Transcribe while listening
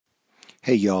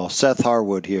Hey y'all, Seth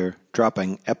Harwood here,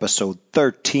 dropping episode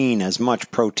 13, As Much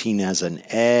Protein as an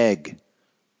Egg.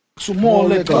 Some more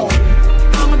liquor.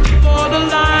 I'm at the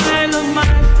borderline of my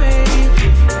faith.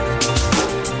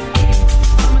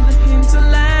 I'm in the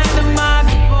hinterland of my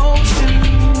devotion.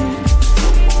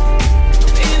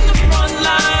 I'm in the front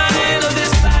line of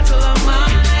this battle of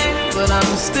mine, but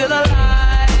I'm still alive.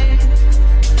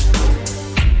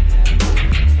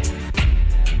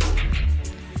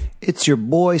 It's your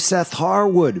boy Seth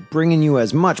Harwood, bringing you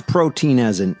As Much Protein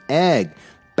as an Egg,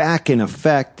 back in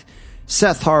effect.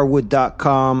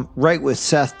 SethHarwood.com,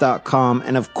 WriteWithSeth.com,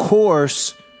 and of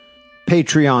course,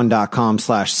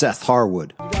 Patreon.com/Seth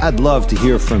Harwood. I'd love to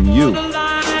hear from you.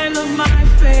 Line of my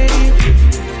faith.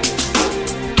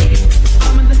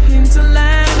 I'm in the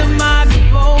hinterland of my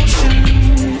devotion. I'm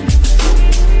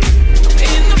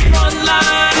in the front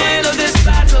line of this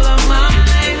battle of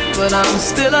mine, but I'm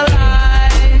still alive.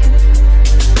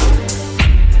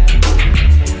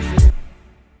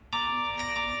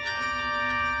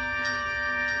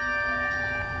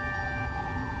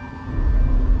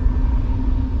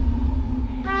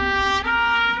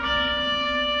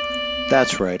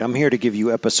 That's right. I'm here to give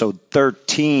you episode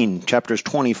 13, chapters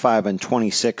 25 and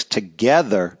 26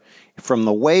 together from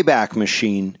the Wayback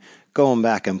Machine, going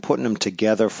back and putting them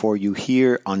together for you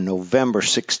here on November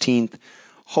 16th.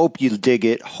 Hope you dig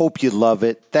it. Hope you love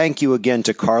it. Thank you again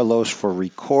to Carlos for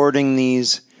recording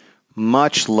these.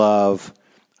 Much love.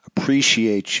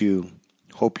 Appreciate you.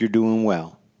 Hope you're doing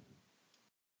well.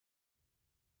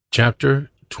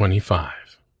 Chapter 25.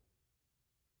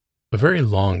 A very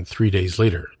long 3 days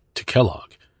later, to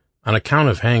Kellogg, on account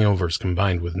of hangovers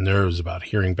combined with nerves about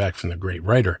hearing back from the great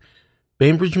writer,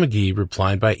 Bainbridge McGee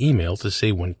replied by email to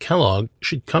say when Kellogg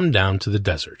should come down to the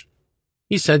desert.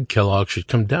 He said Kellogg should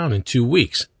come down in 2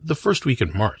 weeks, the first week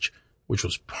in March, which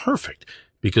was perfect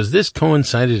because this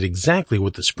coincided exactly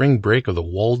with the spring break of the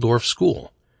Waldorf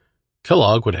school.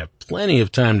 Kellogg would have plenty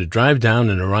of time to drive down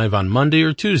and arrive on Monday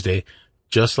or Tuesday,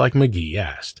 just like McGee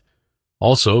asked.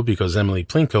 Also, because Emily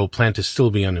Plinko planned to still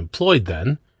be unemployed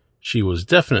then, she was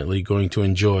definitely going to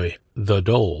enjoy the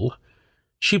dole.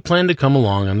 She planned to come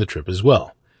along on the trip as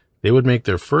well. They would make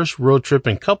their first road trip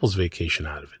and couples vacation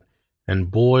out of it.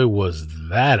 And boy, was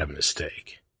that a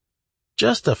mistake.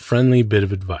 Just a friendly bit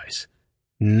of advice.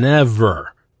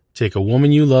 Never take a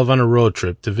woman you love on a road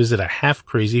trip to visit a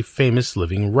half-crazy famous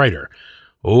living writer.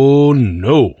 Oh,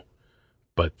 no.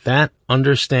 But that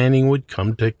understanding would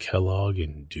come to Kellogg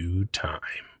in due time.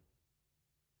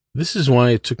 This is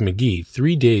why it took McGee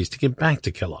 3 days to get back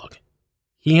to Kellogg.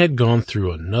 He had gone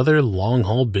through another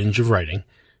long-haul binge of writing,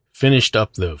 finished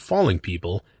up The Falling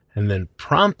People, and then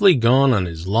promptly gone on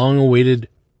his long-awaited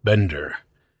bender.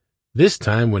 This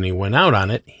time, when he went out on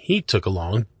it, he took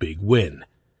along Big Win.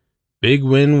 Big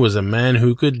Win was a man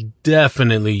who could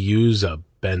definitely use a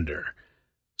bender.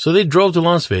 So they drove to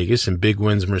Las Vegas in Big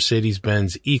Win's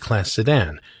Mercedes-Benz E-Class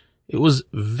sedan. It was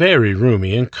very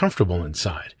roomy and comfortable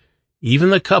inside.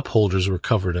 Even the cup holders were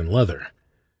covered in leather.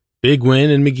 Big Win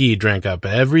and McGee drank up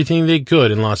everything they could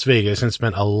in Las Vegas and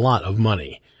spent a lot of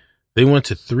money. They went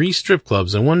to 3 strip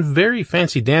clubs and one very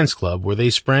fancy dance club where they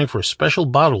sprang for special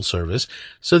bottle service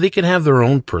so they could have their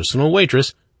own personal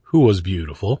waitress, who was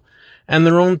beautiful, and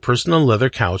their own personal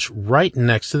leather couch right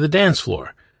next to the dance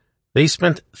floor. They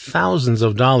spent thousands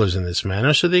of dollars in this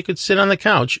manner so they could sit on the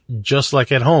couch just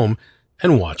like at home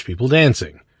and watch people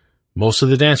dancing. Most of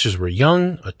the dancers were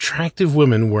young, attractive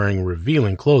women wearing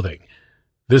revealing clothing.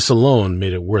 This alone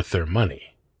made it worth their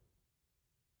money.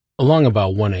 Along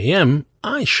about 1 a.m.,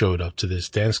 I showed up to this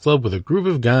dance club with a group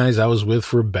of guys I was with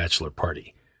for a bachelor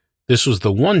party. This was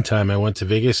the one time I went to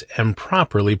Vegas and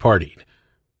properly partied.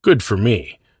 Good for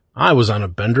me. I was on a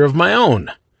bender of my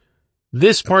own.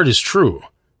 This part is true.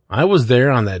 I was there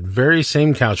on that very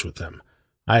same couch with them.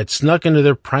 I had snuck into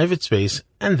their private space,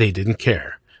 and they didn't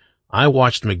care. I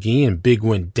watched McGee and Big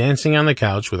Win dancing on the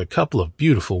couch with a couple of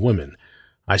beautiful women.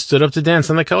 I stood up to dance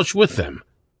on the couch with them.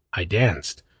 I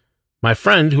danced. My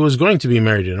friend, who was going to be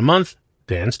married in a month,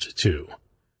 danced too.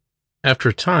 After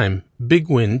a time, Big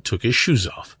Win took his shoes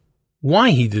off.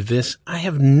 Why he did this, I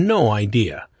have no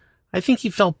idea. I think he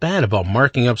felt bad about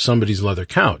marking up somebody's leather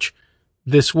couch.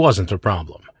 This wasn't a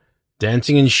problem.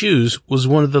 Dancing in shoes was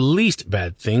one of the least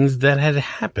bad things that had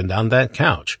happened on that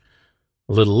couch.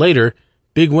 A little later,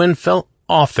 Big Win fell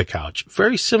off the couch,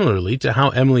 very similarly to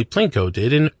how Emily Plinko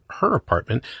did in her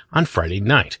apartment on Friday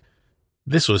night.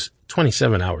 This was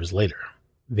 27 hours later.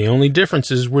 The only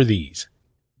differences were these.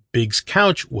 Big's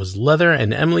couch was leather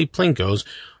and Emily Plinko's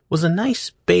was a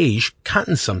nice beige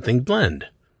cotton-something blend.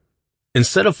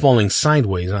 Instead of falling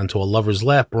sideways onto a lover's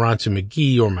lap or onto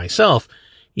McGee or myself,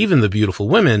 even the beautiful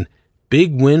women,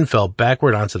 big wind fell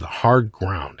backward onto the hard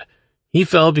ground. He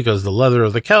fell because the leather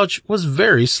of the couch was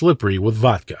very slippery with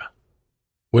vodka.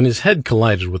 When his head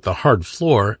collided with the hard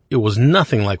floor, it was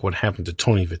nothing like what happened to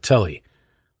Tony Vitelli.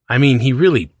 I mean, he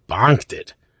really bonked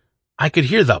it. I could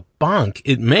hear the bonk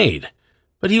it made,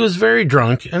 but he was very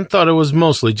drunk and thought it was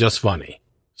mostly just funny.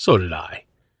 So did I.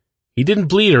 He didn't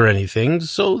bleed or anything,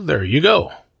 so there you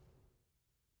go.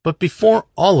 But before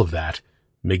all of that,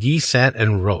 McGee sat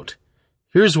and wrote.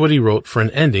 Here's what he wrote for an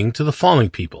ending to The Falling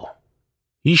People.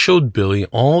 He showed Billy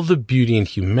all the beauty and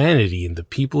humanity in the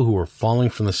people who were falling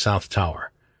from the South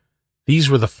Tower. These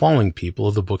were the falling people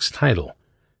of the book's title.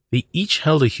 They each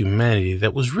held a humanity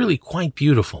that was really quite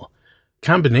beautiful. The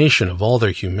combination of all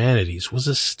their humanities was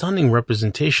a stunning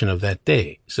representation of that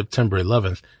day, September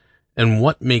 11th, and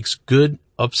what makes good,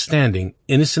 upstanding,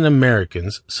 innocent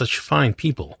Americans such fine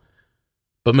people.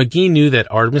 But McGee knew that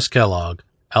Artemis Kellogg,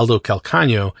 Aldo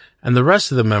Calcagno, and the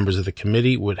rest of the members of the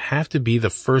committee would have to be the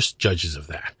first judges of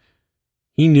that.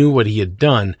 He knew what he had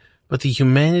done, but the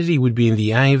humanity would be in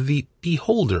the eye of the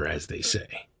beholder, as they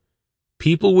say.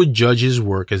 People would judge his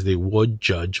work as they would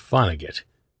judge Vonnegut,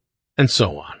 and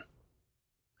so on.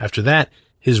 After that,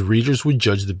 his readers would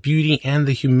judge the beauty and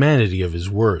the humanity of his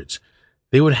words.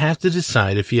 They would have to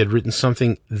decide if he had written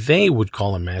something they would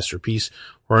call a masterpiece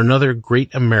or another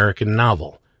great American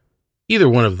novel. Either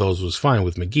one of those was fine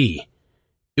with McGee.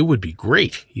 It would be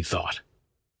great, he thought.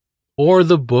 Or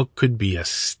the book could be a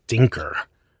stinker.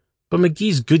 But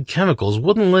McGee's good chemicals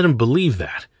wouldn't let him believe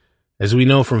that. As we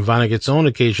know from Vonnegut's own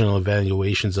occasional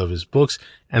evaluations of his books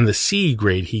and the C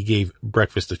grade he gave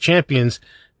Breakfast of Champions,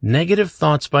 negative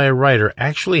thoughts by a writer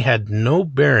actually had no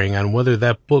bearing on whether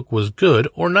that book was good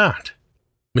or not.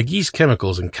 McGee's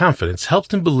chemicals and confidence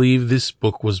helped him believe this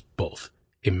book was both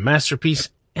a masterpiece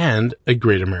and a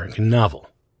great American novel.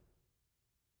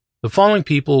 The Falling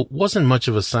People wasn't much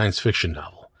of a science fiction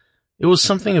novel. It was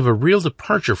something of a real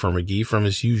departure for McGee from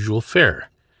his usual fare.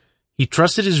 He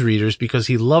trusted his readers because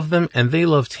he loved them and they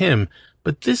loved him,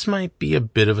 but this might be a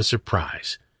bit of a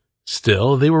surprise.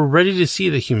 Still, they were ready to see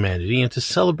the humanity and to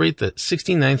celebrate the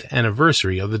 69th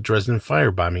anniversary of the Dresden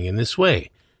firebombing in this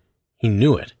way. He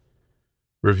knew it.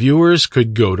 Reviewers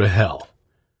could go to hell.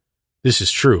 This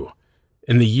is true.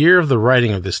 In the year of the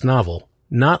writing of this novel,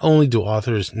 not only do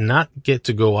authors not get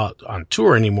to go out on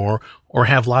tour anymore or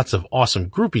have lots of awesome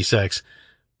groupie sex,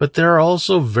 but there are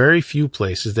also very few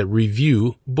places that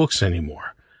review books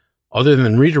anymore, other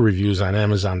than reader reviews on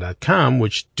Amazon.com,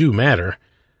 which do matter.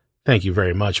 Thank you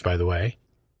very much, by the way.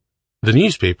 The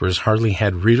newspapers hardly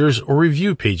had readers or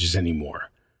review pages anymore,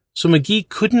 so McGee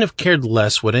couldn't have cared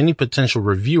less what any potential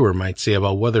reviewer might say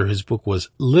about whether his book was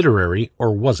literary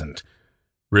or wasn't.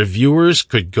 Reviewers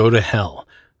could go to hell.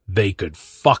 They could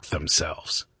fuck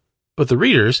themselves. But the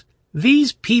readers,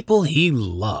 these people he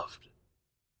loved.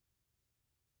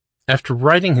 After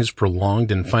writing his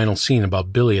prolonged and final scene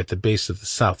about Billy at the base of the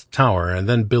South Tower, and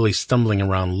then Billy stumbling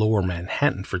around Lower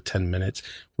Manhattan for 10 minutes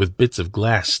with bits of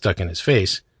glass stuck in his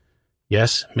face,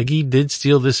 yes, McGee did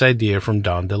steal this idea from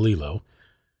Don DeLillo,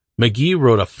 McGee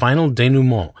wrote a final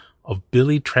denouement of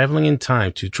Billy traveling in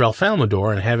time to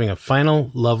Tralfamadore and having a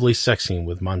final lovely sex scene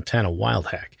with Montana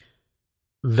Wildhack.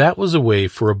 That was a way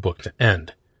for a book to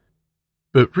end.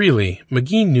 But really,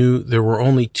 McGee knew there were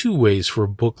only two ways for a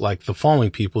book like The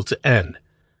Falling People to end.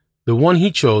 The one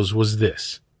he chose was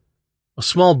this. A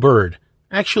small bird,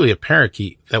 actually a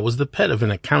parakeet that was the pet of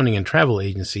an accounting and travel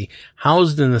agency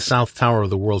housed in the South Tower of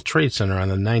the World Trade Center on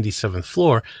the 97th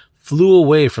floor, flew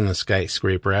away from the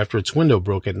skyscraper after its window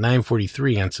broke at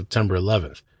 9:43 on September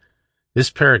 11th. This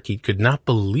parakeet could not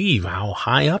believe how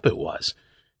high up it was.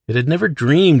 It had never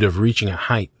dreamed of reaching a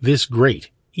height this great,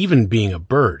 even being a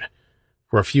bird.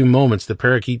 For a few moments, the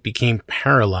parakeet became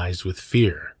paralyzed with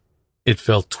fear. It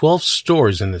fell 12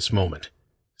 stories in this moment,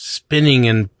 spinning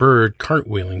and bird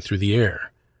cartwheeling through the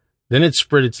air. Then it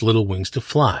spread its little wings to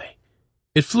fly.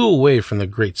 It flew away from the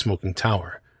great smoking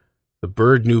tower. The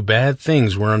bird knew bad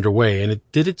things were underway, and it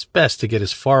did its best to get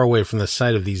as far away from the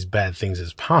sight of these bad things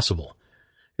as possible.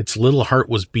 Its little heart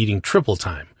was beating triple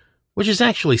time, which is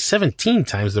actually 17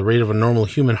 times the rate of a normal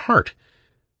human heart.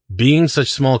 Being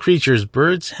such small creatures,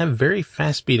 birds have very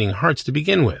fast-beating hearts to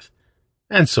begin with,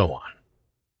 and so on.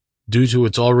 Due to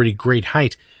its already great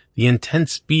height, the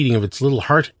intense beating of its little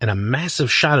heart, and a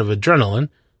massive shot of adrenaline,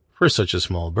 for such a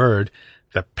small bird,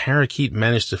 the parakeet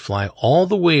managed to fly all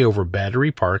the way over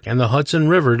Battery Park and the Hudson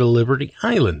River to Liberty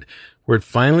Island, where it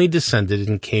finally descended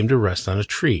and came to rest on a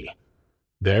tree.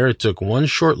 There it took one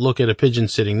short look at a pigeon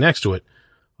sitting next to it,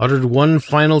 uttered one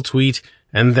final tweet,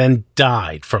 and then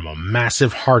died from a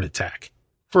massive heart attack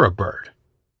for a bird.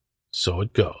 So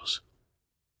it goes.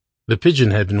 The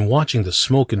pigeon had been watching the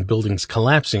smoke and buildings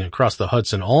collapsing across the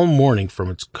Hudson all morning from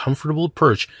its comfortable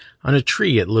perch on a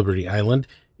tree at Liberty Island.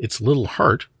 Its little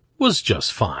heart was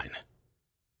just fine.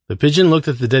 The pigeon looked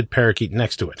at the dead parakeet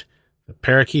next to it. The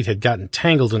parakeet had gotten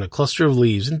tangled in a cluster of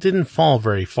leaves and didn't fall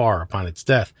very far upon its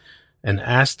death, and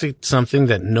asked it something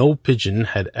that no pigeon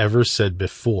had ever said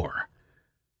before.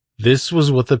 This was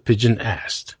what the pigeon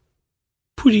asked.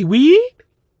 "Pooty wee?"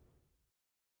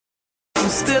 I'm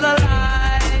still alive.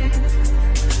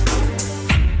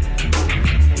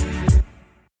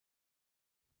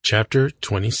 Chapter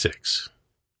 26.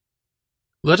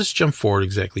 Let us jump forward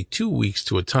exactly 2 weeks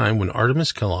to a time when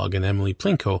Artemis Kellogg and Emily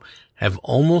Plinko have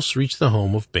almost reached the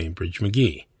home of Bainbridge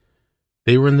McGee.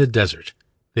 They were in the desert.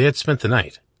 They had spent the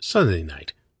night, Sunday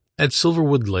night, at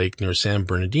Silverwood Lake near San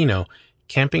Bernardino,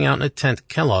 camping out in a tent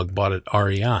Kellogg bought at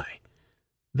REI.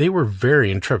 They were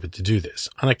very intrepid to do this,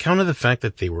 on account of the fact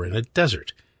that they were in a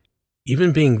desert.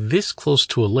 Even being this close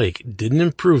to a lake didn't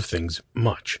improve things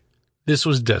much. This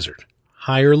was desert.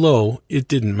 High or low, it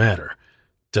didn't matter.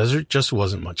 Desert just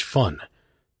wasn't much fun.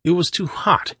 It was too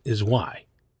hot, is why.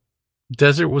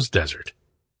 Desert was desert.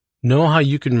 Know how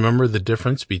you can remember the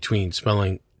difference between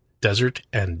spelling desert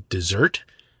and dessert?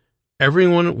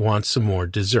 Everyone wants some more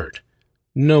dessert.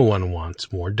 No one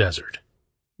wants more desert.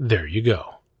 There you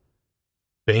go.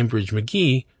 Bainbridge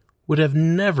McGee would have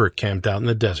never camped out in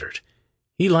the desert.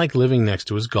 He liked living next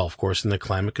to his golf course in the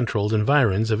climate-controlled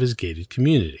environs of his gated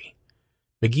community.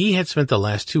 McGee had spent the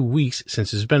last 2 weeks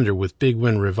since his bender with Big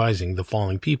Win revising The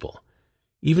Falling People.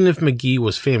 Even if McGee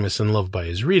was famous and loved by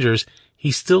his readers,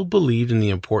 he still believed in the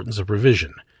importance of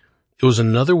revision. It was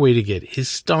another way to get his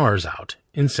stars out,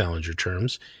 in Salinger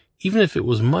terms, even if it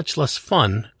was much less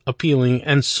fun, appealing,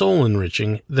 and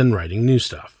soul-enriching than writing new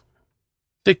stuff.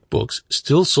 Thick books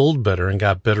still sold better and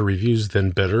got better reviews than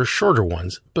better, shorter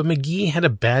ones, but McGee had a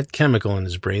bad chemical in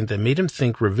his brain that made him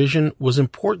think revision was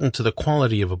important to the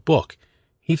quality of a book.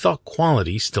 He thought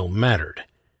quality still mattered.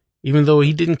 Even though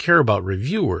he didn't care about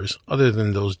reviewers, other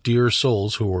than those dear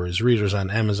souls who were his readers on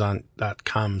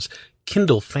Amazon.com's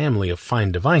Kindle family of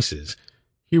fine devices,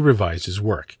 he revised his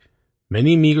work.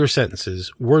 Many meager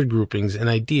sentences, word groupings, and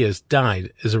ideas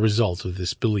died as a result of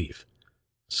this belief.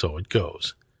 So it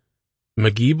goes.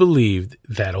 McGee believed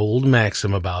that old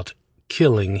maxim about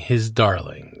killing his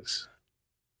darlings.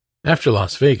 After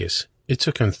Las Vegas, it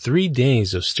took him 3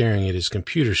 days of staring at his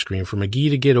computer screen for McGee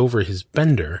to get over his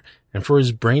bender and for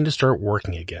his brain to start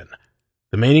working again.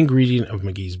 The main ingredient of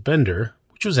McGee's bender,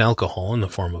 which was alcohol in the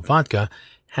form of vodka,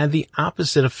 had the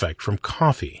opposite effect from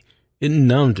coffee. It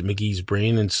numbed McGee's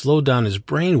brain and slowed down his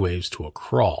brain waves to a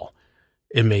crawl.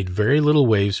 It made very little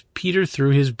waves peter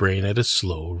through his brain at a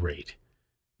slow rate.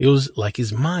 It was like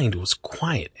his mind was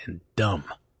quiet and dumb.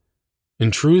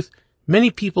 In truth,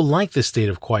 many people liked the state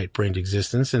of quiet-brained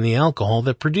existence and the alcohol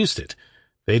that produced it.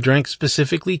 They drank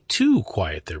specifically to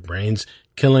quiet their brains,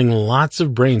 killing lots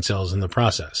of brain cells in the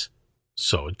process.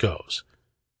 So it goes.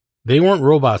 They weren't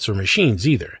robots or machines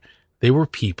either. They were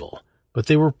people, but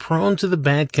they were prone to the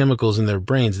bad chemicals in their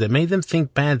brains that made them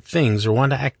think bad things or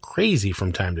want to act crazy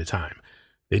from time to time.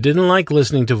 They didn't like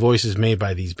listening to voices made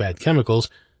by these bad chemicals,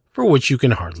 for which you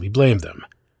can hardly blame them.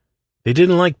 They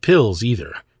didn't like pills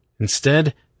either.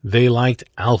 Instead, they liked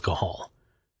alcohol.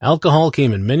 Alcohol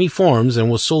came in many forms and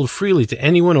was sold freely to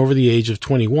anyone over the age of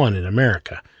 21 in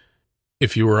America.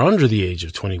 If you were under the age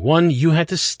of 21, you had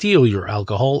to steal your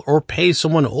alcohol or pay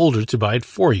someone older to buy it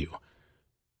for you.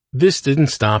 This didn't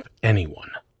stop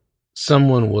anyone.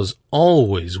 Someone was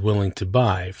always willing to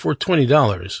buy for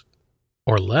 $20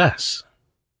 or less.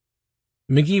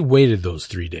 McGee waited those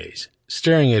 3 days,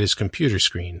 staring at his computer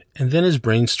screen, and then his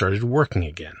brain started working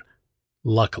again.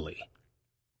 Luckily.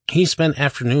 He spent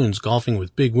afternoons golfing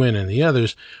with Big Win and the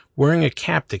others, wearing a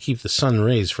cap to keep the sun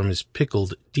rays from his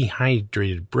pickled,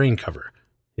 dehydrated brain cover,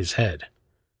 his head.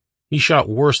 He shot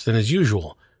worse than his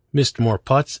usual, missed more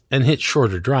putts, and hit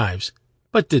shorter drives,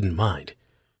 but didn't mind.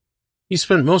 He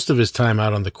spent most of his time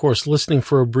out on the course listening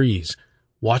for a breeze,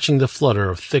 watching the flutter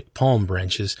of thick palm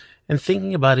branches, and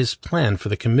thinking about his plan for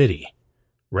the committee.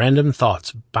 Random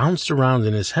thoughts bounced around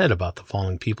in his head about the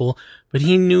falling people, but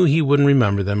he knew he wouldn't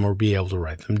remember them or be able to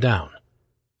write them down.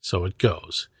 So it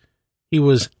goes. He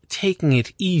was taking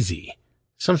it easy,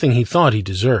 something he thought he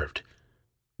deserved.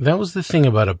 That was the thing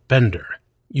about a bender.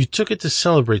 You took it to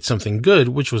celebrate something good,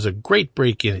 which was a great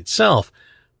break in itself,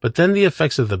 but then the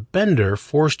effects of the bender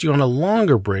forced you on a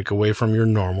longer break away from your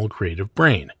normal creative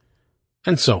brain.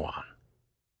 And so on.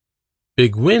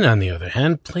 Big Win, on the other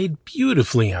hand, played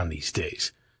beautifully on these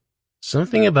days.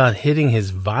 Something about hitting his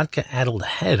vodka-addled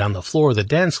head on the floor of the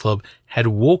dance club had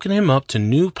woken him up to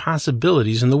new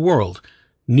possibilities in the world,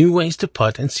 new ways to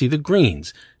putt and see the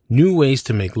greens, new ways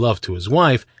to make love to his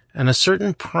wife, and a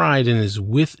certain pride in his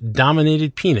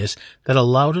width-dominated penis that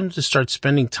allowed him to start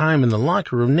spending time in the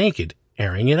locker room naked,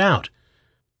 airing it out.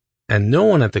 And no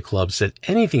one at the club said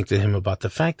anything to him about the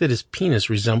fact that his penis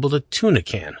resembled a tuna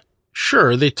can.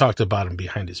 Sure, they talked about him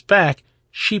behind his back,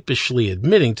 sheepishly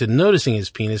admitting to noticing his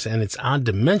penis and its odd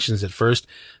dimensions at first,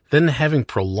 then having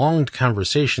prolonged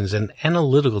conversations and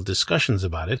analytical discussions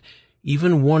about it,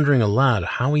 even wondering aloud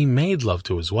how he made love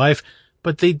to his wife,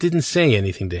 but they didn't say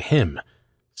anything to him.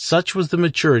 Such was the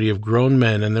maturity of grown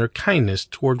men and their kindness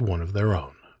toward one of their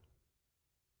own.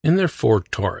 In their Ford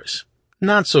Taurus,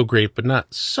 not so great but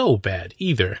not so bad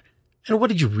either, and what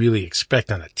did you really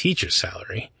expect on a teacher's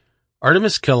salary?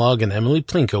 Artemis Kellogg and Emily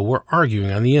Plinko were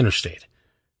arguing on the interstate.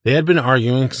 They had been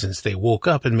arguing since they woke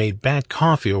up and made bad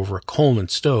coffee over a Coleman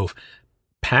stove,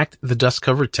 packed the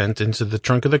dust-covered tent into the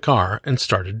trunk of the car, and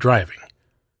started driving.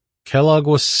 Kellogg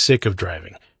was sick of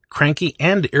driving, cranky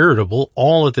and irritable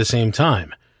all at the same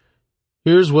time.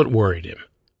 Here's what worried him: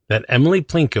 that Emily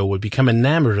Plinko would become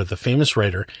enamored of the famous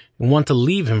writer and want to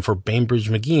leave him for Bainbridge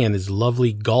McGee and his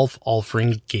lovely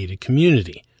golf-offering gated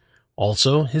community.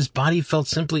 Also, his body felt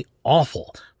simply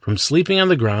awful from sleeping on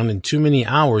the ground and too many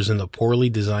hours in the poorly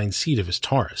designed seat of his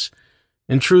Taurus.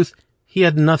 In truth, he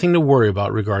had nothing to worry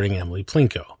about regarding Emily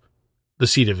Plinko. The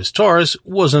seat of his Taurus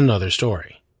was another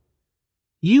story.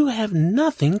 "You have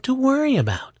nothing to worry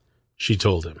about," she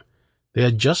told him. They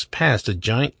had just passed a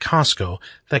giant Costco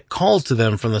that called to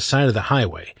them from the side of the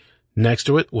highway. Next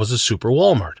to it was a super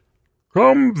Walmart.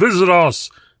 "Come visit us,"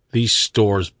 these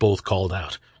stores both called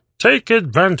out. "Take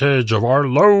advantage of our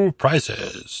low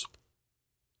prices."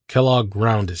 Kellogg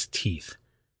ground his teeth.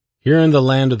 Here in the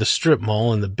land of the strip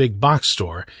mall and the big box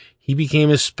store, he became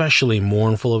especially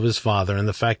mournful of his father and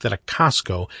the fact that a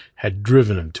Costco had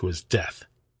driven him to his death.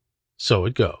 So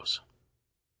it goes.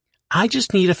 "I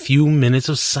just need a few minutes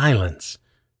of silence,"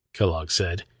 Kellogg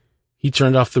said. He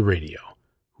turned off the radio.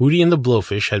 Hootie and the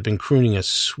Blowfish had been crooning a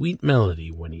sweet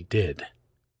melody when he did.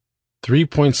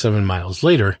 3.7 miles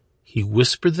later, he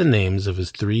whispered the names of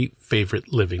his 3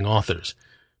 favorite living authors.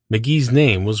 McGee's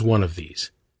name was one of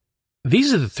these.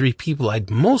 "These are the 3 people I'd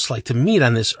most like to meet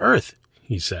on this earth,"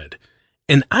 he said.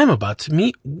 "And I'm about to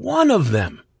meet one of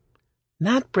them."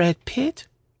 "Not Brad Pitt?"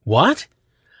 "What?"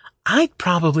 "I'd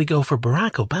probably go for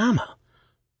Barack Obama."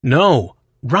 "No,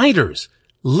 writers,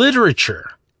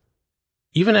 literature."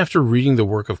 Even after reading the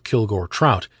work of Kilgore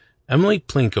Trout, Emily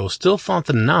Plinko still thought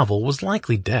the novel was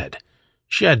likely dead.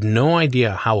 She had no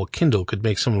idea how a Kindle could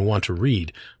make someone want to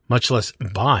read, much less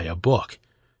buy a book.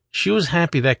 She was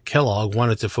happy that Kellogg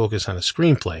wanted to focus on a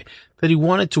screenplay, that he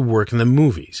wanted to work in the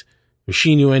movies. If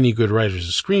she knew any good writers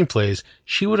of screenplays,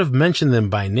 she would have mentioned them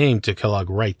by name to Kellogg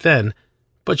right then,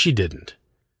 but she didn't.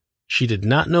 She did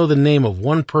not know the name of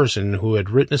one person who had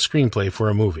written a screenplay for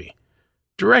a movie.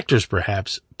 Directors,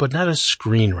 perhaps, but not a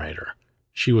screenwriter.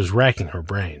 She was racking her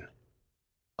brain.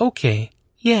 "Okay,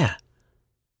 yeah.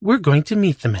 We're going to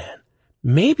meet the man.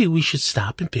 Maybe we should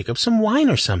stop and pick up some wine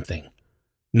or something."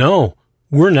 "No,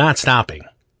 we're not stopping."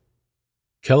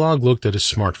 Kellogg looked at his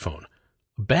smartphone.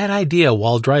 A bad idea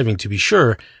while driving, to be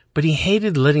sure, but he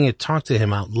hated letting it talk to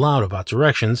him out loud about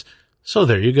directions, so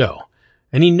there you go.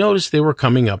 And he noticed they were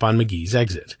coming up on McGee's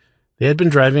exit. They had been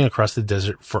driving across the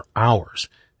desert for hours,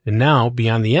 and now,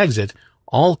 beyond the exit,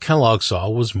 all Kellogg saw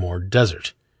was more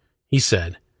desert. He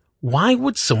said, "Why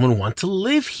would someone want to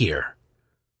live here?"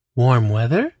 "Warm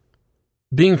weather?"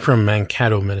 Being from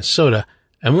Mankato, Minnesota,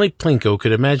 Emily Plinko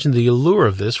could imagine the allure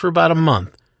of this for about a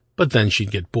month, but then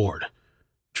she'd get bored.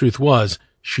 Truth was,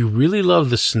 she really loved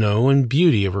the snow and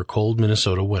beauty of her cold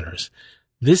Minnesota winters.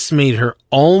 This made her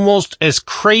almost as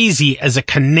crazy as a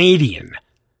Canadian,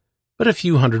 but a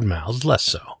few hundred miles less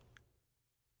so.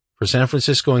 For San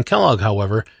Francisco and Kellogg,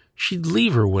 however, she'd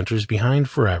leave her winters behind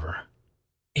forever.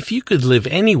 "If you could live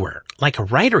anywhere, like a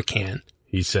writer can,"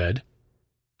 he said,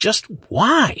 "just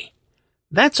why?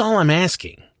 That's all I'm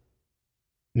asking."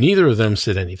 Neither of them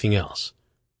said anything else.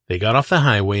 They got off the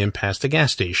highway and passed a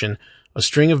gas station, a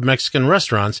string of Mexican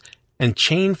restaurants, and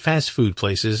chain fast food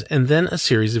places, and then a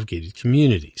series of gated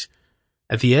communities.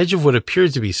 At the edge of what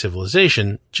appeared to be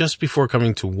civilization, just before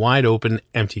coming to wide open,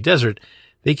 empty desert,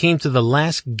 they came to the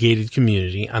last gated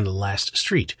community on the last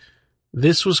street.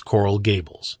 This was Coral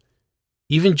Gables.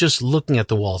 Even just looking at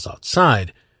the walls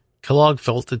outside, Kellogg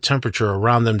felt the temperature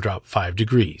around them drop 5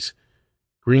 degrees.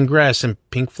 Green grass and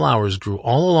pink flowers grew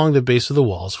all along the base of the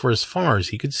walls for as far as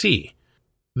he could see.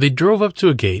 They drove up to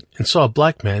a gate and saw a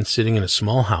black man sitting in a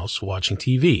small house watching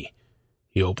TV.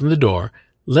 He opened the door,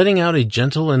 letting out a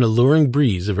gentle and alluring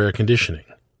breeze of air conditioning.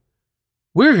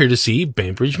 "We're here to see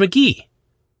Bainbridge McGee."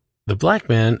 The black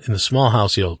man in the small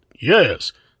house yelled,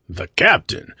 "Yes, the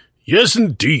captain. Yes,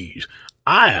 indeed.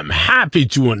 I am happy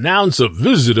to announce a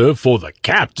visitor for the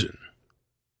captain."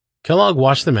 Kellogg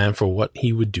watched the man for what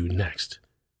he would do next.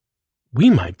 "We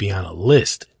might be on a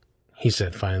list," he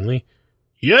said finally.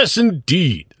 "Yes,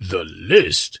 indeed, the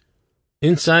list."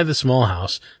 Inside the small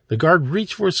house, the guard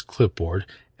reached for his clipboard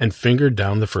and fingered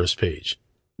down the first page.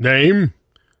 "Name?"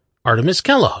 "Artemis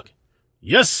Kellogg."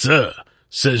 "Yes, sir.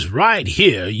 Says right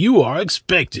here you are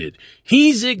expected.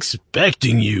 He's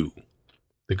expecting you."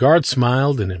 The guard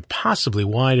smiled an impossibly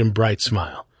wide and bright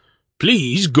smile.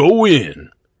 "Please go in."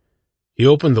 He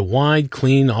opened the wide,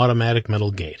 clean, automatic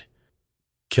metal gate.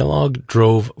 Kellogg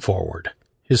drove forward.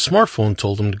 His smartphone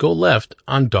told him to go left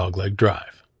on Dogleg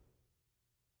Drive.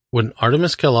 When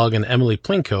Artemis Kellogg and Emily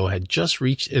Plinko had just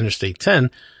reached Interstate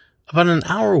 10, about an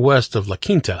hour west of La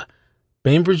Quinta,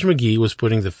 Bainbridge McGee was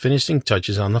putting the finishing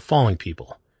touches on The Falling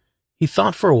People. He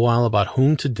thought for a while about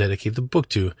whom to dedicate the book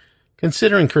to,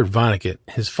 considering Kurt Vonnegut,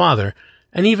 his father,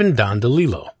 and even Don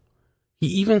DeLillo. He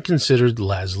even considered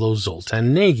Laszlo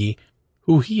Zoltan Nagy,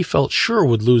 who he felt sure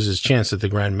would lose his chance at the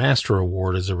Grand Master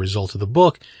Award as a result of the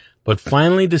book, but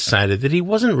finally decided that he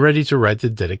wasn't ready to write the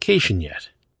dedication yet.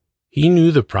 He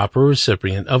knew the proper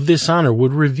recipient of this honor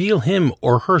would reveal him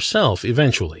or herself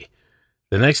eventually.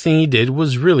 The next thing he did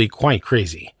was really quite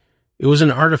crazy. It was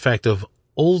an artifact of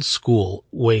old-school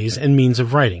ways and means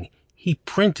of writing. He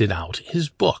printed out his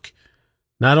book.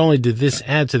 Not only did this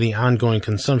add to the ongoing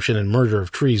consumption and murder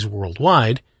of trees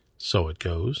worldwide, so it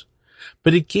goes,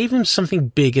 but it gave him something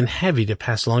big and heavy to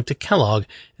pass along to Kellogg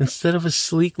instead of a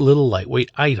sleek little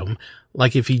lightweight item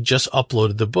like if he just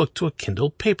uploaded the book to a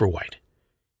Kindle Paperwhite.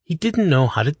 He didn't know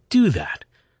how to do that.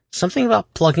 Something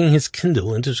about plugging his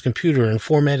Kindle into his computer and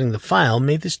formatting the file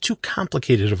made this too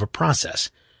complicated of a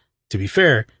process. To be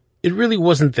fair, it really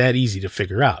wasn't that easy to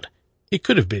figure out. It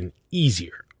could have been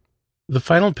easier. The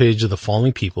final page of The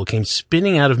Falling People came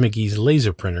spinning out of McGee's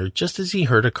laser printer just as he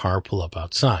heard a car pull up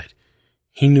outside.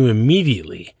 He knew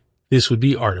immediately this would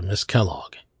be Artemis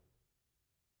Kellogg.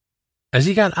 As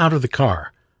he got out of the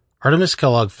car, Artemis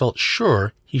Kellogg felt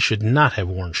sure he should not have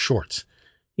worn shorts.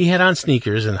 He had on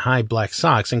sneakers and high black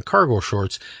socks and cargo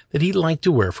shorts that he liked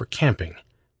to wear for camping.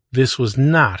 This was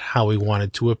not how he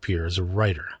wanted to appear as a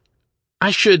writer.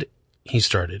 He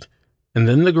started, and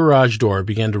then the garage door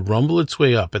began to rumble its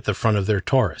way up at the front of their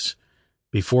Taurus.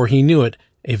 Before he knew it,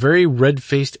 a very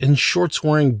red-faced and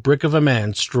shorts-wearing brick of a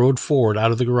man strode forward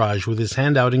out of the garage with his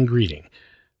hand out in greeting.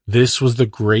 This was the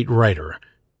great writer,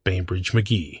 Bainbridge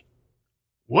McGee.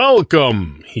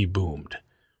 "Welcome," he boomed.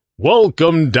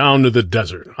 "Welcome down to the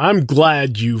desert. I'm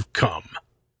glad you've come."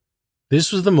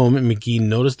 This was the moment McGee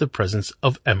noticed the presence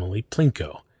of Emily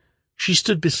Plinko. She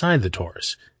stood beside the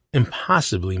Taurus,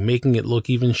 impossibly making it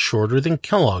look even shorter than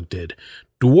Kellogg did,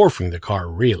 dwarfing the car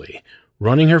really,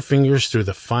 running her fingers through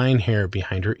the fine hair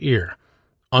behind her ear.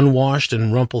 Unwashed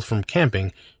and rumpled from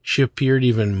camping, she appeared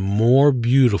even more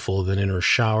beautiful than in her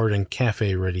showered and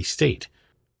cafe-ready state.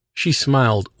 She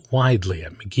smiled widely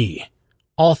at McGee.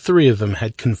 All three of them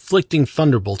had conflicting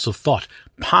thunderbolts of thought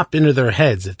pop into their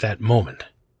heads at that moment.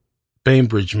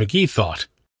 Bainbridge McGee thought,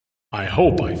 "I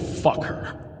hope I fuck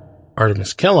her."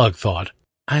 Artemis Kellogg thought,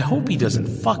 "I hope he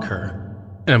doesn't fuck her."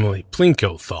 Emily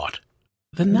Plinko thought,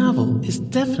 "The novel is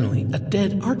definitely a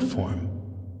dead art form."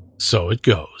 So it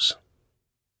goes.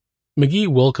 McGee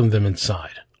welcomed them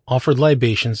inside, offered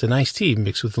libations and iced tea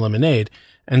mixed with lemonade,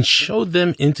 and showed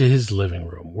them into his living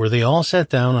room, where they all sat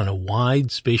down on a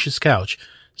wide, spacious couch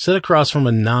set across from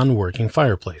a non-working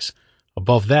fireplace.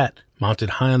 Above that, mounted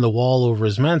high on the wall over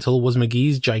his mantel, was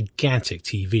McGee's gigantic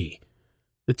TV.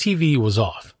 The TV was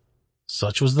off.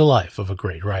 Such was the life of a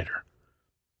great writer.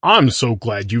 "I'm so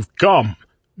glad you've come,"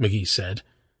 McGee said.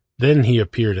 Then he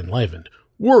appeared enlivened.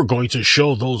 "We're going to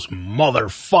show those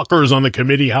motherfuckers on the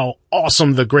committee how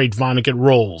awesome the great Vonnegut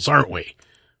rolls, aren't we?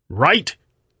 Right?"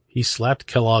 He slapped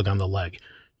Kellogg on the leg.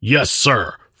 "Yes,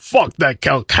 sir. Fuck that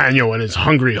Calcagno and his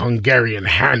hungry Hungarian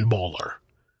handballer."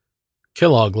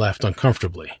 Kellogg laughed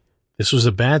uncomfortably. This was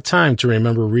a bad time to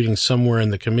remember reading somewhere in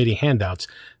the committee handouts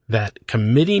that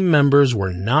committee members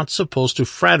were not supposed to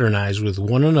fraternize with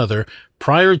one another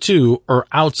prior to or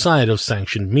outside of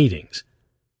sanctioned meetings.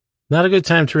 Not a good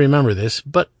time to remember this,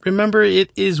 but remember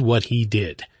it is what he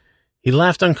did. He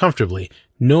laughed uncomfortably,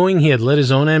 knowing he had let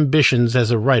his own ambitions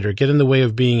as a writer get in the way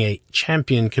of being a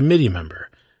champion committee member.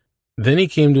 Then he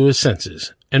came to his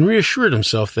senses and reassured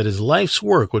himself that his life's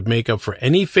work would make up for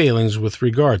any failings with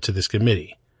regard to this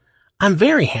committee. "I'm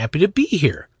very happy to be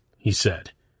here," he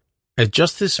said. At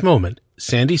just this moment,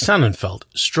 Sandy Sonnenfeld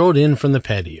strode in from the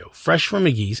patio, fresh from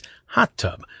McGee's hot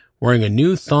tub, wearing a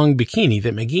new thong bikini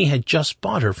that McGee had just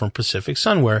bought her from Pacific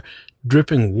Sunwear,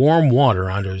 dripping warm water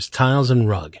onto his tiles and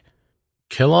rug.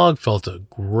 Kellogg felt a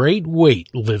great weight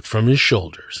lift from his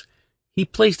shoulders. He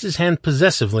placed his hand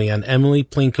possessively on Emily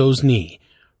Plinko's knee,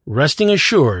 resting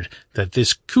assured that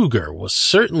this cougar was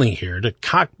certainly here to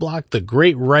cock-block the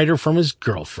great writer from his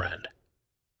girlfriend.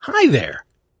 "Hi there,"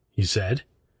 he said.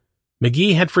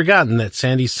 McGee had forgotten that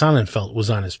Sandy Sonnenfeld was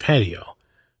on his patio.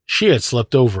 She had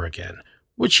slept over again,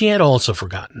 which he had also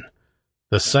forgotten.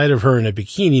 The sight of her in a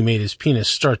bikini made his penis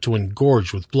start to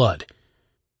engorge with blood.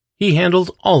 He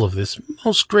handled all of this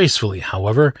most gracefully,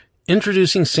 however,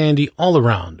 introducing Sandy all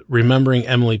around, remembering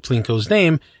Emily Plinko's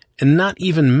name, and not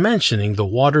even mentioning the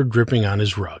water dripping on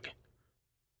his rug.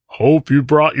 "Hope you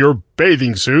brought your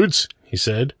bathing suits," he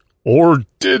said. "Or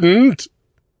didn't."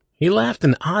 He laughed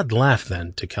an odd laugh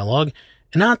then to Kellogg,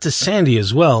 and odd to Sandy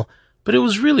as well, but it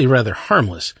was really rather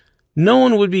harmless. No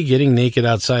one would be getting naked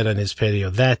outside on his patio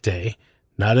that day,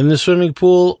 not in the swimming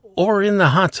pool or in the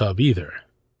hot tub either.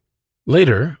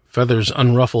 Later, feathers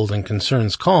unruffled and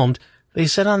concerns calmed, they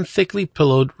sat on thickly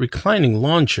pillowed, reclining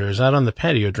lawn chairs out on the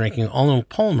patio drinking Arnold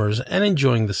Palmer's and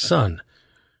enjoying the sun.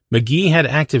 McGee had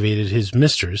activated his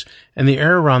misters, and the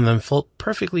air around them felt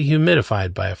perfectly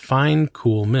humidified by a fine,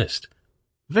 cool mist.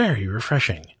 Very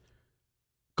refreshing.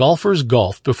 Golfers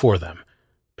golfed before them,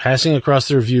 passing across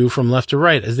their view from left to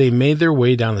right as they made their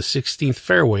way down the 16th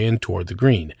fairway and toward the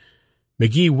green.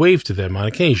 McGee waved to them on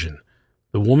occasion.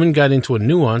 The woman got into a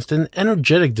nuanced and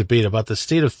energetic debate about the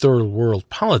state of third world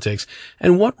politics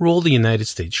and what role the United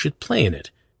States should play in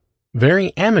it.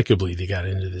 Very amicably they got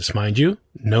into this, mind you.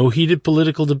 No heated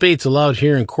political debates allowed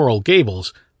here in Coral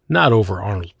Gables, not over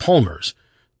Arnold Palmer's.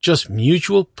 Just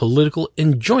mutual political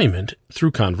enjoyment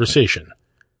through conversation.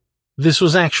 This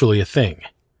was actually a thing.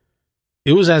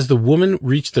 It was as the women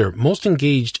reached their most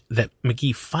engaged that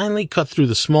McGee finally cut through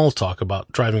the small talk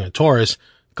about driving a Taurus,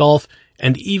 golf,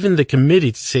 and even the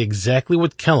committee to say exactly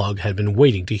what Kellogg had been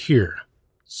waiting to hear.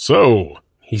 "So,"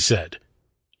 he said,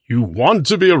 "you want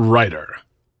to be a writer?"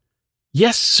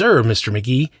 "Yes, sir, Mr.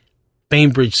 McGee.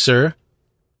 Bainbridge, sir."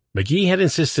 McGee had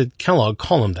insisted Kellogg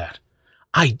call him that.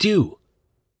 "I do."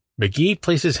 McGee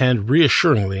placed his hand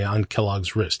reassuringly on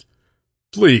Kellogg's wrist.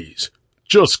 "Please,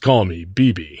 just call me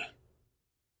BB."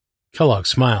 Kellogg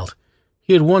smiled.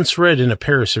 He had once read in a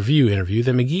Paris Review interview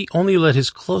that McGee only let his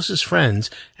closest friends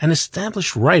and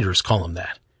established writers call him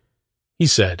that. He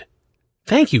said,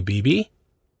 "Thank you, BB."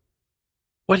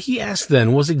 What he asked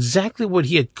then was exactly what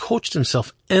he had coached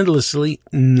himself endlessly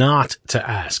not to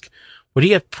ask, what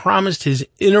he had promised his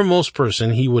innermost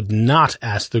person he would not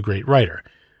ask the great writer.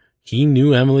 He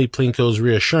knew Emily Plinko's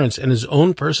reassurance and his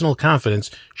own personal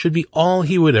confidence should be all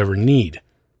he would ever need.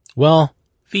 Well,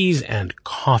 these and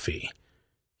coffee.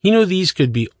 He knew these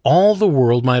could be all the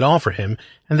world might offer him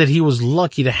and that he was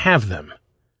lucky to have them.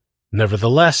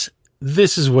 Nevertheless,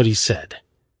 this is what he said.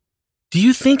 "Do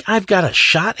you think I've got a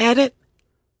shot at it?"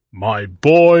 "My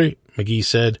boy," McGee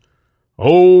said.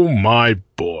 "Oh, my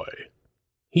boy."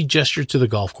 He gestured to the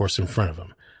golf course in front of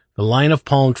him, the line of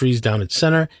palm trees down its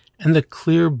center, and the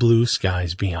clear blue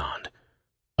skies beyond.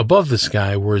 Above the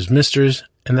sky were his misters,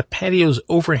 and the patio's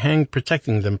overhang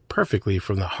protecting them perfectly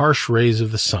from the harsh rays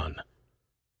of the sun.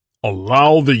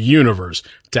 "Allow the universe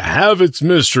to have its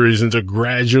mysteries and to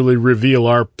gradually reveal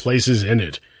our places in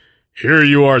it. Here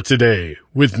you are today,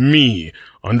 with me,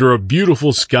 under a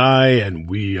beautiful sky, and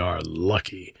we are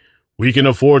lucky. We can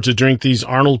afford to drink these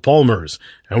Arnold Palmers,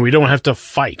 and we don't have to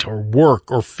fight or work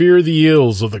or fear the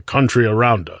ills of the country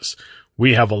around us.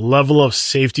 We have a level of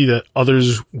safety that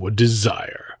others would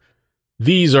desire.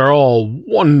 These are all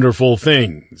wonderful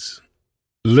things.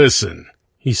 Listen,"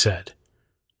 he said.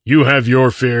 "You have your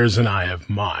fears and I have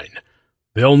mine.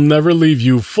 They'll never leave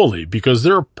you fully because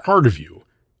they're a part of you.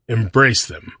 Embrace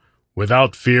them.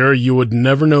 Without fear, you would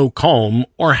never know calm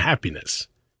or happiness."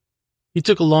 He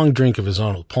took a long drink of his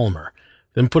Arnold Palmer,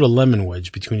 then put a lemon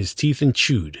wedge between his teeth and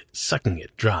chewed, sucking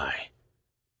it dry.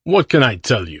 "What can I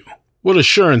tell you? What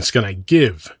assurance can I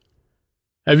give?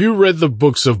 Have you read the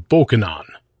books of Bokanon?"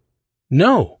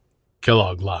 "No,"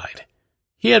 Kellogg lied.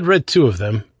 He had read 2 of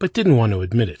them, but didn't want to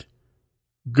admit it.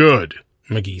 "Good,"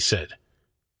 McGee said.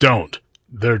 "Don't.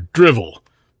 They're drivel.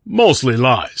 Mostly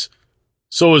lies.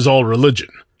 So is all religion.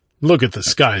 Look at the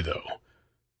sky, though.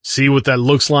 See what that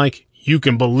looks like? You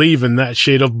can believe in that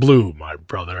shade of blue, my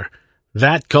brother.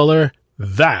 That color,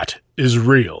 that is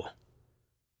real.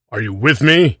 Are you with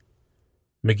me?"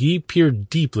 McGee peered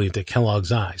deeply into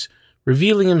Kellogg's eyes,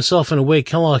 revealing himself in a way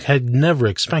Kellogg had never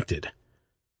expected.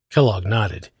 Kellogg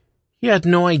nodded. He had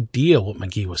no idea what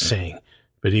McGee was saying,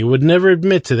 but he would never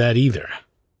admit to that either.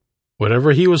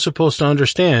 Whatever he was supposed to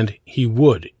understand, he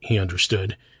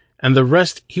understood, and the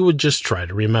rest he would just try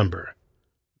to remember.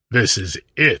 "This is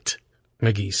it,"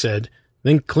 McGee said,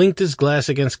 then clinked his glass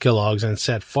against Kellogg's and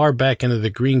sat far back into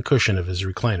the green cushion of his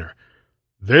recliner.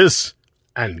 "This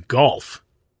and golf."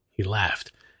 He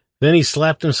laughed. Then he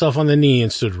slapped himself on the knee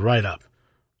and stood right up.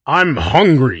 "I'm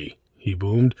hungry," he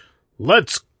boomed.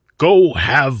 "Let's go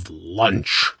have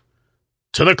lunch.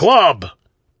 To the club!"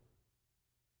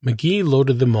 McGee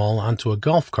loaded them all onto a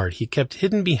golf cart he kept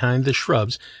hidden behind the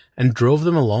shrubs and drove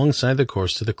them alongside the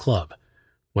course to the club.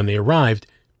 When they arrived,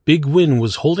 Big Win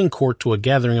was holding court to a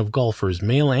gathering of golfers,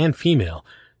 male and female,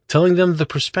 telling them the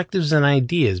perspectives and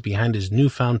ideas behind his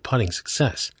newfound putting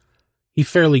success. He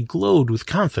fairly glowed with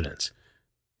confidence.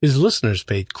 His listeners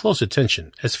paid close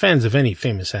attention, as fans of any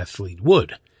famous athlete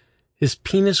would. His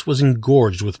penis was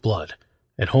engorged with blood.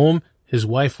 At home, his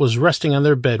wife was resting on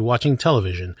their bed watching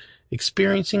television,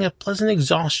 experiencing a pleasant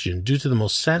exhaustion due to the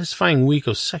most satisfying week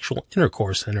of sexual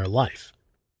intercourse in her life.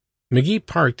 McGee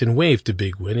parked and waved to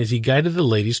Big Win as he guided the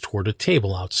ladies toward a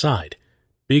table outside.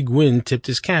 Big Win tipped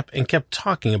his cap and kept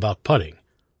talking about putting.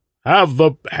 "Have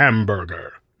the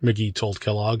hamburger," McGee told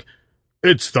Kellogg.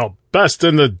 "It's the best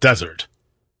in the desert."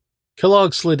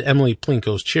 Kellogg slid Emily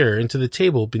Plinko's chair into the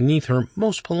table beneath her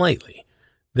most politely.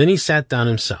 Then he sat down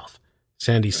himself.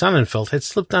 Sandy Sonnenfeld had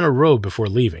slipped on a robe before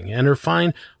leaving, and her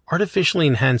fine, artificially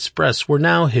enhanced breasts were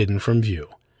now hidden from view.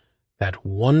 That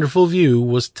wonderful view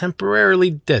was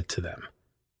temporarily dead to them.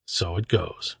 So it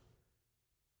goes.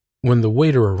 When the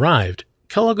waiter arrived,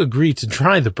 Kellogg agreed to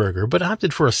try the burger, but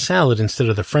opted for a salad instead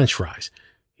of the French fries.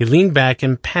 He leaned back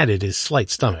and patted his slight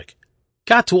stomach.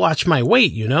 "Got to watch my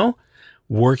weight, you know.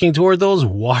 Working toward those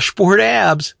washboard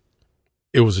abs."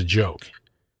 It was a joke.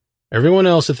 Everyone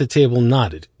else at the table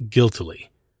nodded guiltily.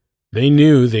 They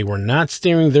knew they were not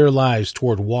steering their lives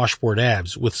toward washboard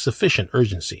abs with sufficient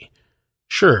urgency.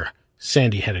 Sure,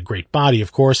 Sandy had a great body,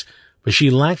 of course, but she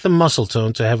lacked the muscle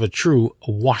tone to have a true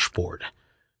washboard.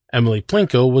 Emily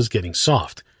Plinko was getting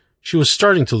soft. She was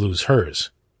starting to lose hers.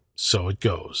 So it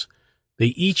goes. They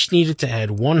each needed to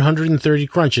add 130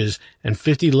 crunches and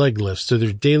 50 leg lifts to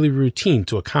their daily routine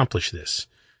to accomplish this.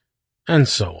 And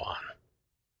so on.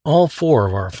 All four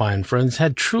of our fine friends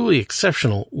had truly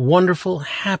exceptional, wonderful,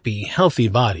 happy, healthy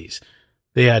bodies.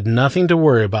 They had nothing to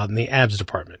worry about in the abs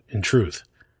department, in truth.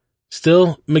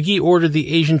 Still, McGee ordered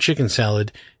the Asian chicken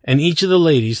salad, and each of the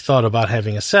ladies thought about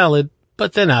having a salad,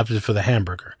 but then opted for the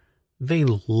hamburger. They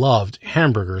loved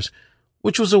hamburgers,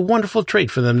 which was a wonderful trait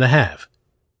for them to have.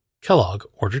 Kellogg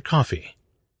ordered coffee.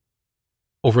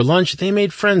 Over lunch, they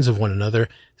made friends of one another,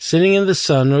 sitting in the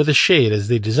sun or the shade as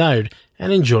they desired,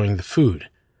 and enjoying the food.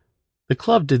 The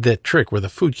club did that trick where the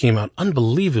food came out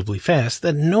unbelievably fast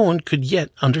that no one could yet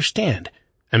understand,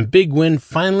 and Big Win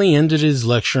finally ended his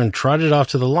lecture and trotted off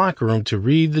to the locker room to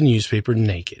read the newspaper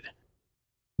naked.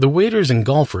 The waiters and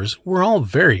golfers were all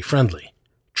very friendly.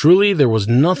 Truly, there was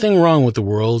nothing wrong with the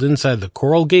world inside the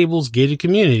Coral Gables gated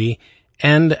community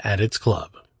and at its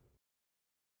club.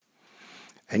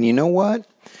 And you know what?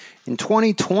 In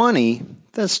 2020,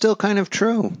 that's still kind of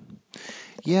true.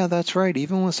 Yeah, that's right.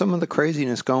 Even with some of the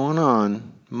craziness going on,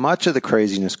 much of the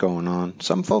craziness going on,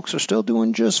 some folks are still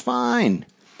doing just fine.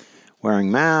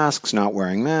 Wearing masks, not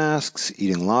wearing masks,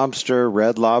 eating lobster,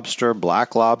 red lobster,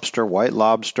 black lobster, white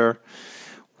lobster,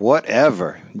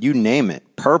 whatever, you name it,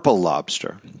 purple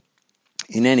lobster.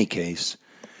 In any case,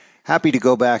 happy to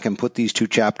go back and put these two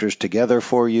chapters together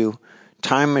for you.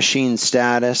 Time machine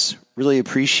status, really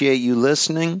appreciate you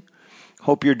listening.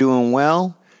 Hope you're doing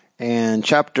well. And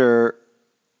chapter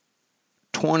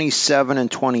 27 and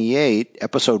 28,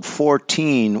 episode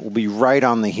 14, will be right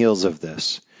on the heels of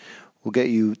this. We'll get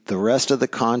you the rest of the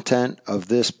content of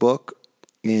this book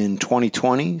in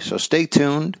 2020, so stay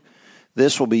tuned.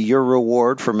 This will be your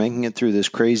reward for making it through this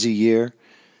crazy year,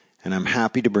 and I'm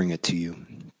happy to bring it to you.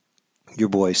 Your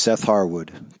boy Seth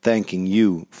Harwood, thanking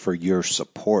you for your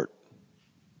support.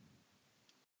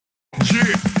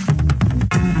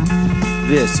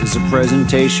 This is a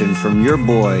presentation from your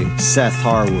boy Seth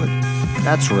Harwood.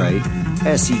 That's right,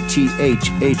 SETHHARWOOD.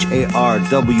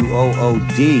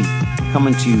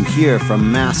 Coming to you here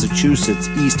from Massachusetts,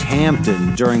 East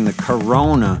Hampton, during the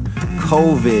Corona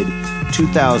COVID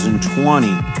 2020.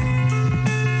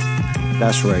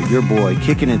 That's right, your boy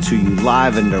kicking it to you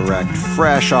live and direct,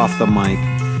 fresh off the mic.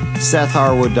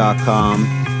 SethHarwood.com,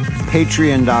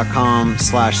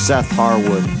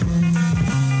 Patreon.com/SethHarwood,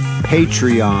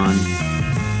 Patreon,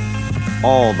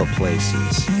 all the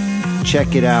places.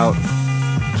 Check it out.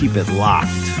 Keep it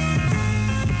locked.